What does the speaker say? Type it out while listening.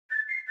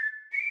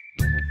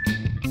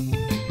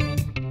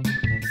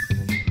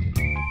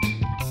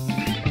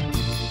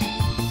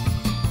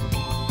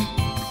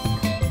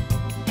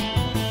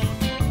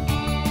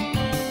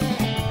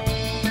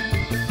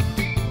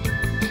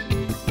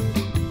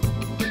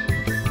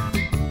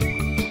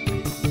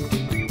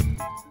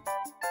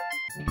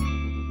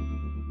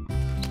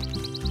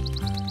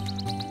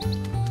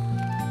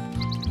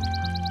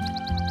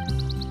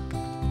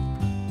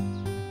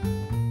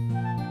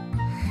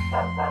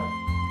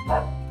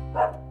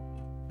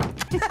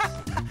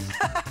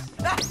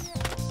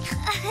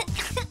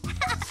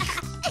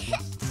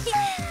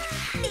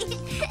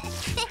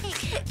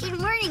Good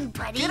morning,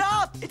 buddy. Get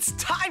up! It's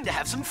time to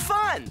have some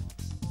fun!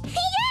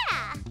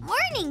 Yeah!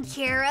 Morning,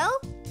 Caro.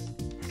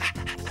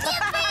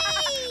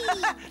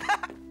 Yippee!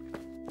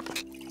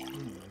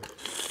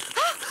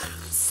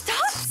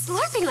 Stop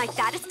slurping like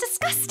that. It's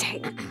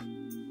disgusting.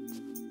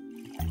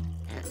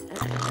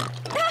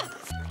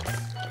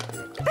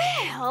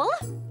 Bill?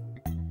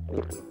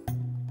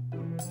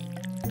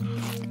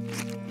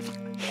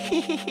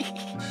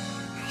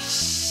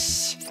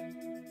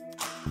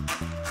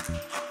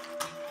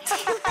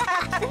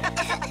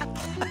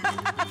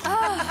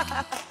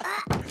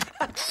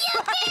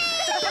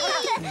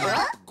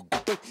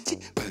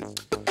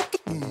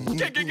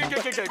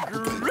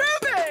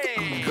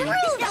 Groovy!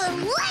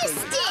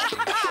 Groovelistic!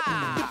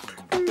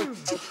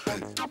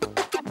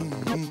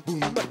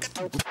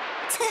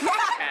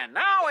 And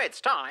now it's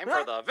time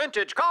for the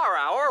Vintage Car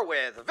Hour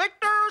with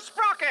Victor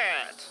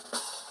Sprocket.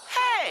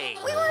 Hey!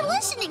 We were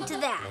listening to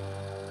that.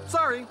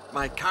 Sorry,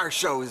 my car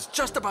show is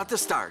just about to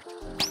start.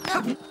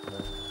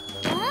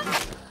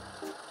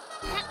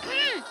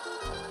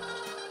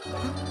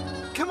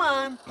 Come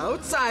on,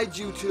 outside,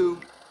 you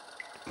two.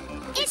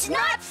 It's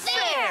not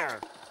fair!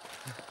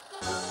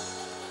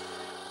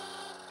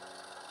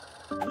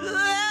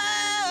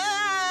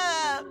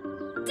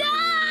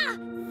 Da!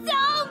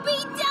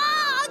 Zombie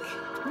dog!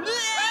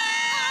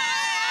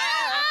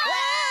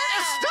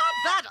 Stop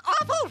that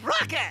awful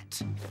rocket!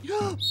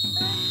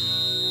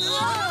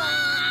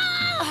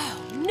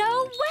 No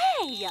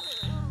way!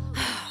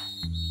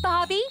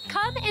 Bobby,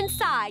 come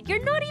inside.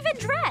 You're not even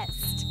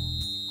dressed.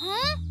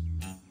 Huh?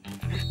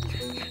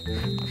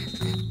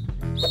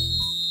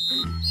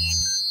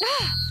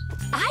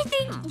 I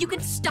think you can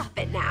stop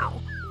it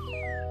now.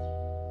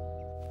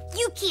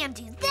 You can't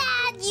do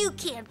that. You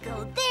can't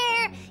go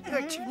there.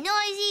 You're too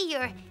noisy.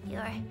 You're...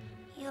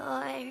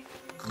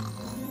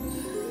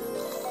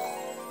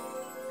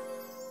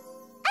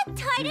 A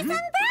tortoise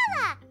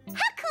umbrella!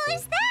 How cool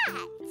is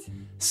that?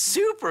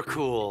 Super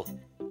cool!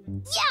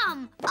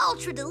 Yum!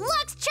 Ultra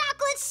deluxe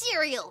chocolate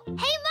cereal.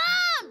 Hey,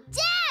 Mom!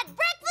 Dad!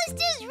 Breakfast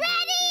is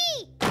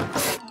ready!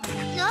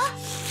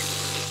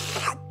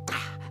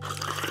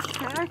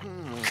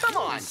 Come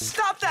on,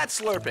 stop that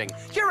slurping!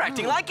 You're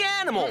acting like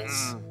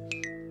animals!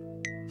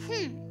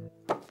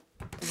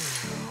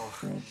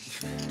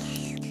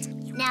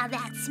 Now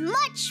that's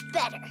much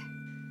better.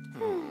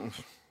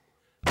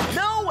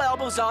 No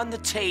elbows on the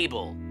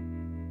table!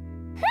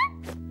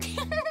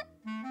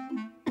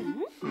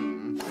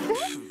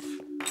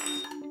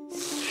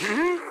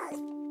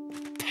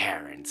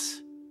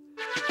 Parents.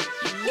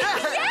 Yeah!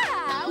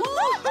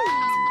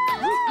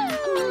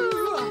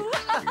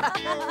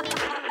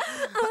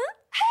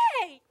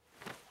 Hey!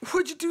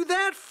 What'd you do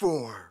that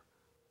for?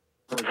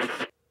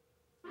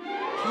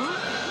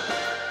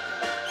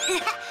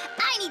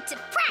 I need to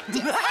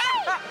practice.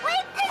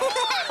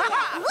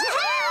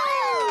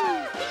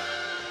 Woohoo!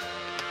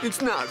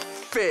 It's not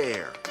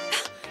fair.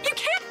 You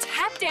can't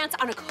tap dance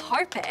on a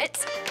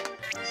carpet.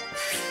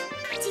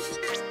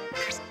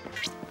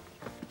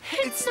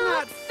 It's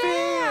not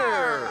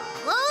fair.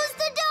 Close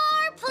the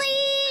door,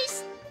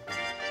 please.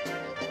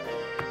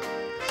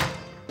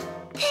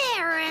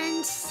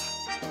 Parents.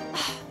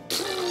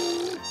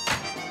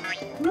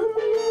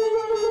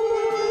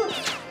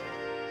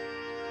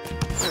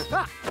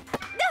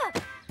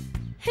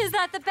 Is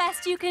that the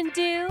best you can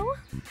do?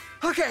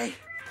 Okay,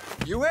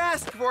 you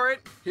asked for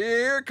it.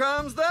 Here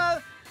comes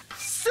the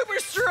Super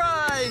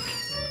Strike.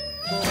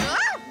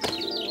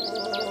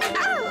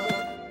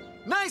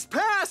 Nice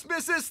pass,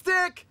 Mrs.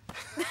 Stick.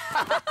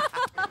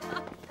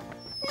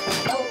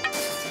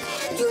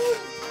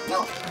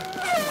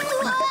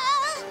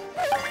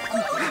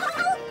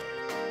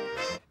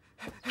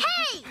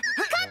 Hey,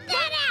 cut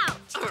that out.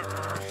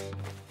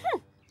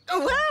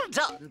 Well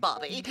done,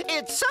 Bobby.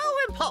 It's so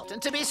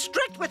important to be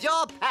strict with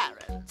your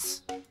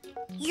parents.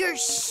 You're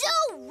so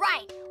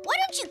right. Why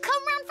don't you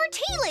come round for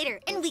tea later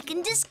and we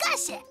can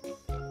discuss it?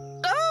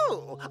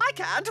 Oh, I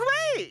can't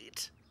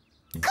wait.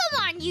 Come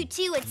on, you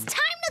two. It's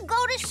time to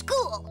go to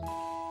school.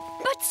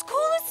 But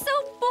school is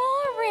so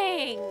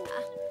boring.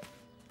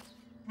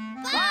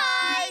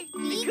 Bye.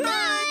 Be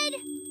good.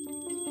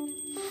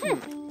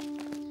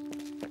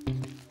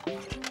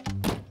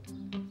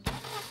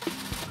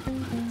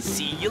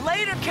 See you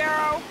later,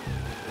 Caro!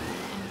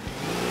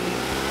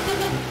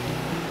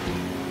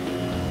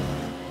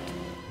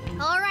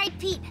 All right,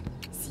 Pete.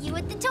 See you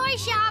at the toy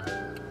shop.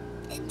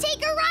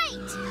 Take a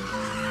right.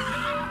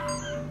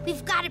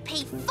 We've got to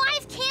pay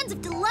 5 cans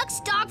of deluxe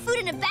dog food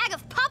and a bag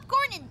of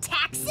popcorn and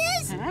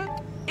taxes?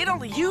 It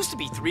only used to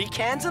be 3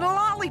 cans and a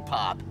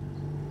lollipop.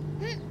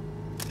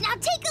 Now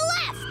take a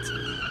left.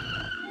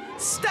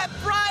 Step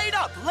right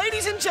up,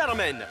 ladies and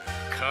gentlemen.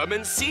 Come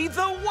and see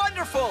the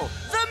wonderful,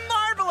 the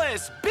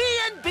marvelous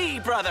B&B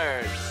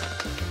Brothers.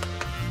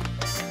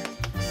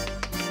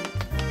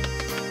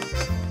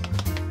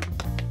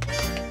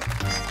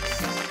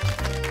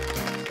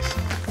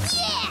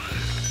 Yeah!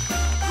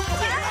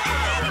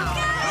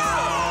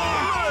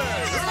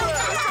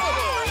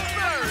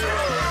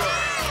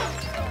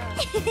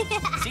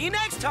 See you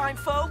next time,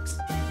 folks.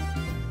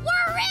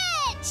 We're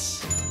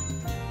rich!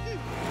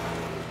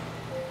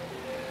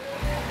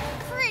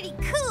 Pretty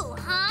cool,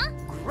 huh?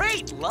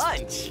 Great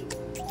lunch.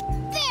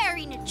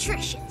 Very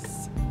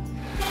nutritious.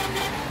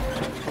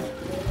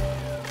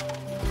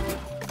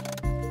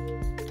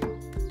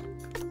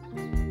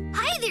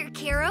 Hi there,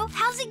 Caro.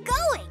 How's it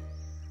going?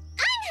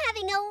 I'm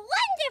having a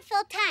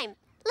wonderful time,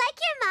 like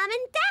your mom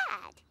and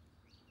dad.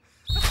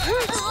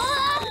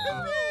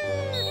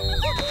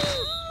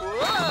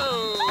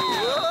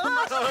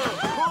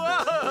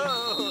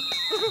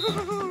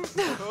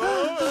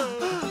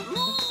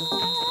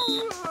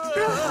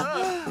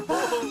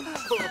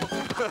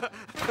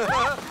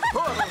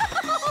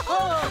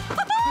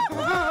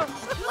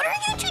 What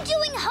are you two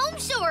doing home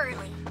so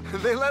early?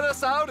 They let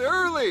us out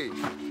early.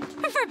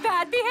 For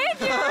bad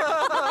behavior.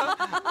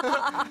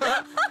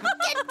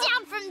 Get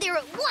down from there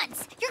at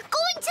once. You're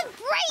going to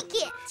break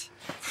it.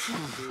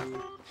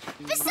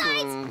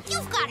 Besides,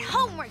 you've got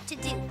homework to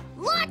do.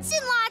 Lots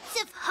and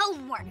lots of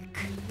homework.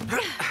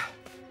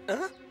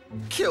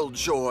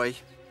 Killjoy.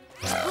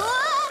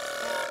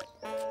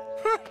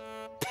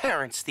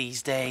 Parents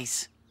these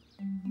days.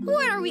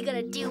 What are we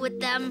gonna do with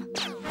them?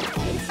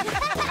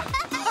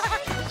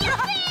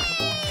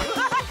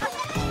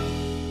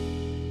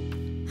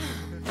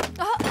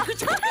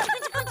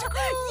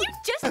 You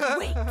just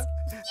wait.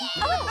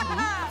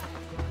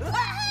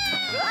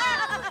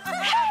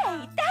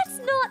 Hey, that's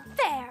not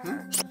fair.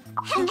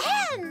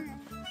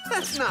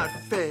 That's not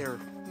fair.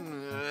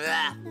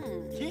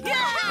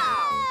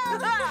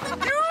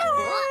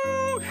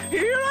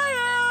 Here I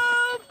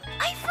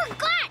I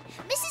forgot!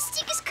 Mrs.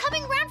 Stick is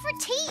coming round for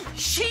tea. am.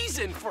 She's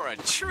in for a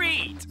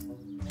treat.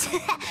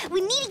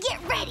 We need to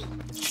get ready.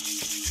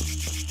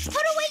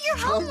 Put away your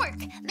homework.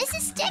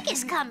 Mrs. Stick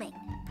is coming.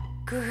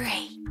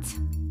 Great.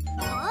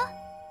 Huh?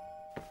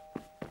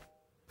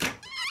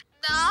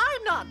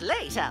 I'm not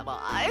late, am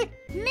I?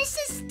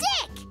 Mrs.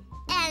 Stick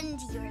and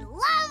your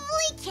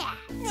lovely cat.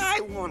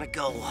 I want to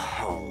go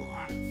home.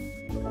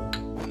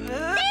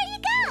 There you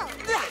go.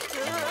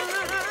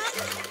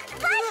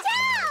 Watch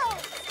out!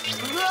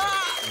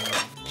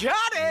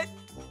 Got it!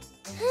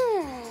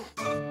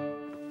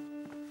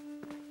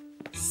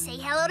 Say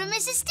hello to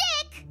Mrs.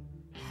 Stick.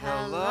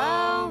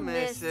 Hello,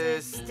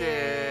 Mrs.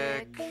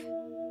 Stick.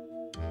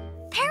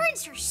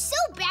 Parents are so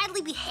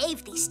badly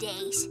behaved these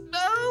days.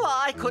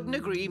 Oh, I couldn't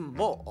agree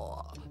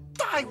more.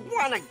 I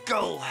want to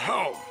go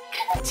home.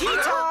 Tea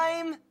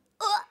time!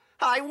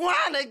 I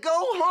want to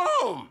go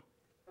home.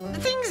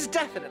 Things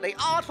definitely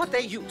aren't what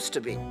they used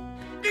to be.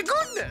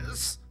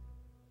 Goodness!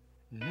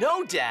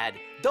 No, Dad.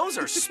 Those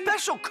are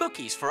special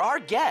cookies for our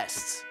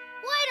guests.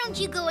 Why don't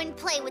you go and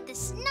play with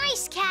this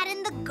nice cat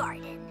in the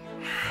garden?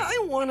 I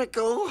want to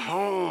go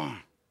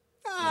home.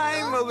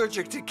 I'm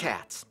allergic to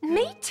cats.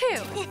 Me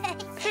too.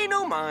 Pay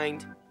no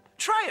mind.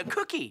 Try a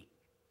cookie.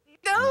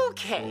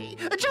 Okay,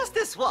 just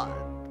this one.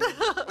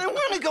 I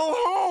want to go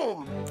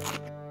home.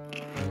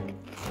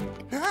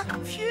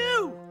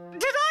 Phew.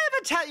 Did I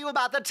ever tell you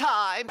about the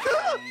time?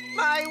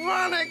 I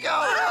want to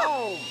go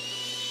home.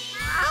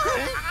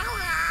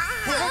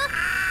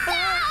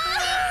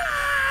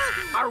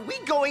 Are we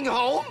going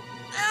home?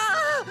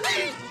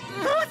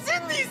 What's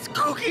in these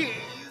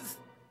cookies?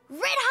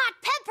 Red hot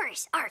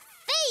peppers, our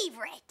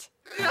favorite.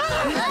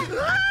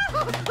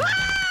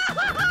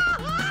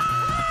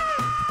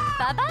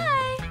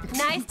 Bye-bye.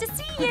 Nice to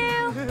see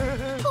you.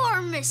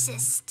 Poor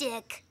Mrs.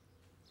 Stick.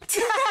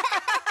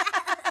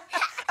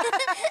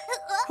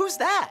 Who's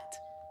that?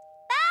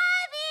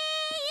 Bobby,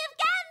 you've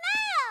got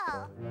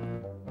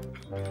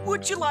mail.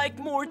 Would you like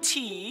more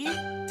tea?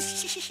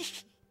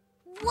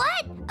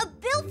 What? A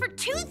bill for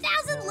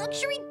 2,000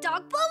 luxury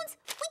dog bones?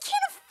 We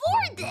can't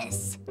afford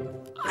this.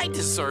 I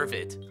deserve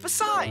it.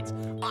 Besides,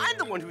 I'm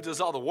the one who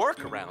does all the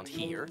work around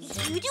here.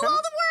 You do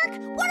all the work?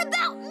 What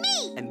about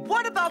me? And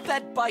what about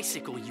that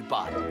bicycle you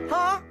bought?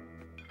 Huh?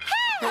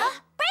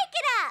 Break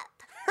it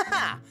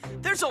up.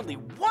 There's only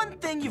one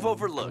thing you've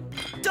overlooked.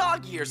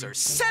 Dog years are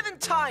 7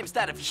 times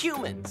that of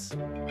humans.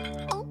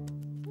 Oh,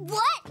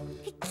 what?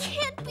 It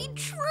can't be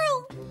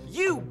true.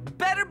 You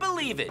better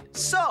believe it.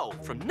 So,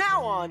 from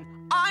now on,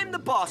 I'm the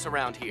boss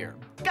around here.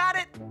 Got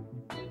it?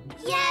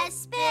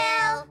 Yes,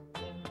 Bill.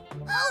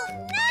 Oh,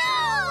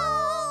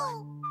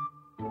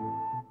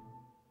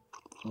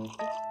 no!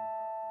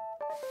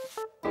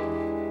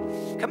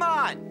 Come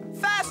on,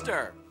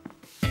 faster!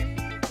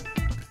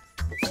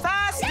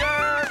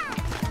 Faster!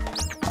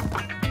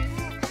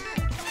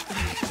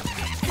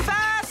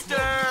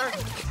 Faster!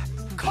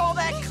 Call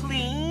that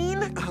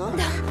clean?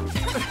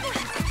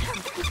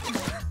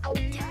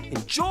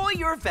 Enjoy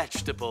your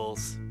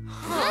vegetables.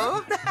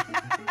 Huh?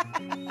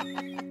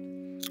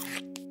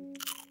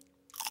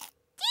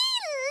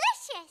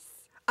 Delicious.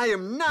 I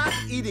am not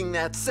eating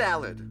that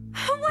salad.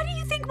 What do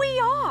you think we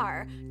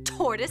are?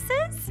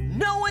 Tortoises?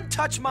 No one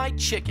touch my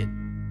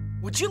chicken.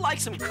 Would you like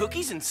some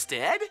cookies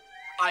instead?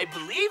 I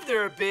believe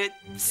they're a bit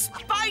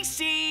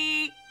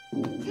spicy.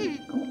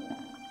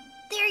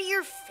 They're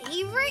your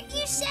favorite,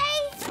 you say?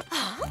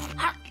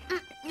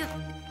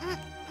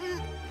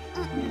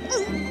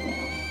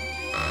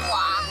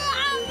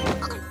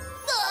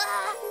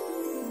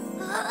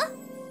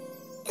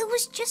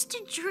 just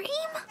a dream?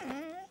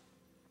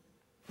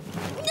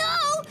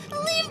 No!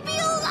 Leave me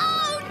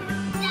alone!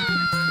 No!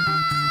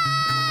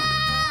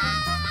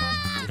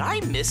 Did I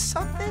miss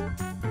something?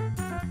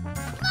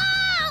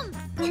 Mom!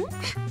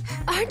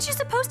 Aren't you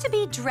supposed to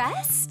be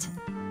dressed?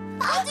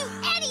 I'll do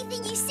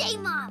anything you say,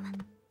 Mom.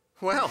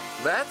 Well,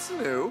 that's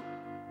new.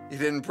 You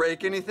didn't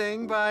break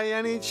anything by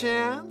any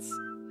chance?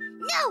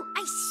 No,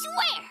 I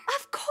swear!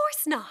 Of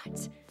course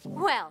not.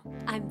 Well,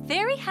 I'm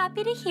very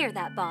happy to hear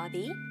that,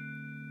 Bobby.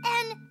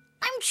 And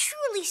I'm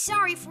truly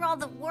sorry for all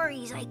the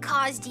worries I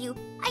caused you.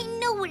 I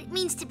know what it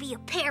means to be a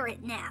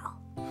parent now.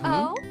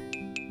 Oh?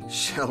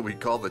 Shall we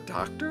call the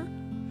doctor?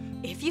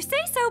 If you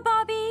say so,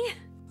 Bobby.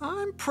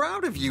 I'm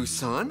proud of you,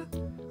 son.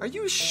 Are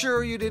you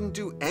sure you didn't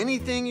do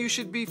anything you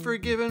should be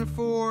forgiven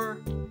for?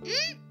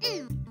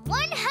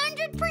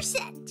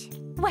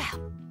 100%.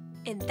 Well,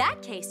 in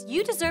that case,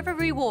 you deserve a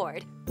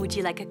reward. Would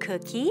you like a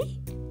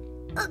cookie?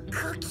 A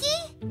cookie?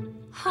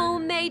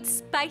 Homemade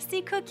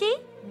spicy cookie,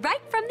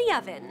 right from the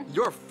oven.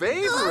 Your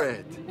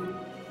favorite!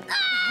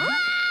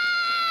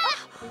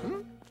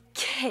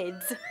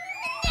 Kids.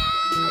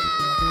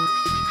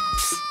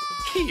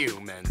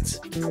 Humans.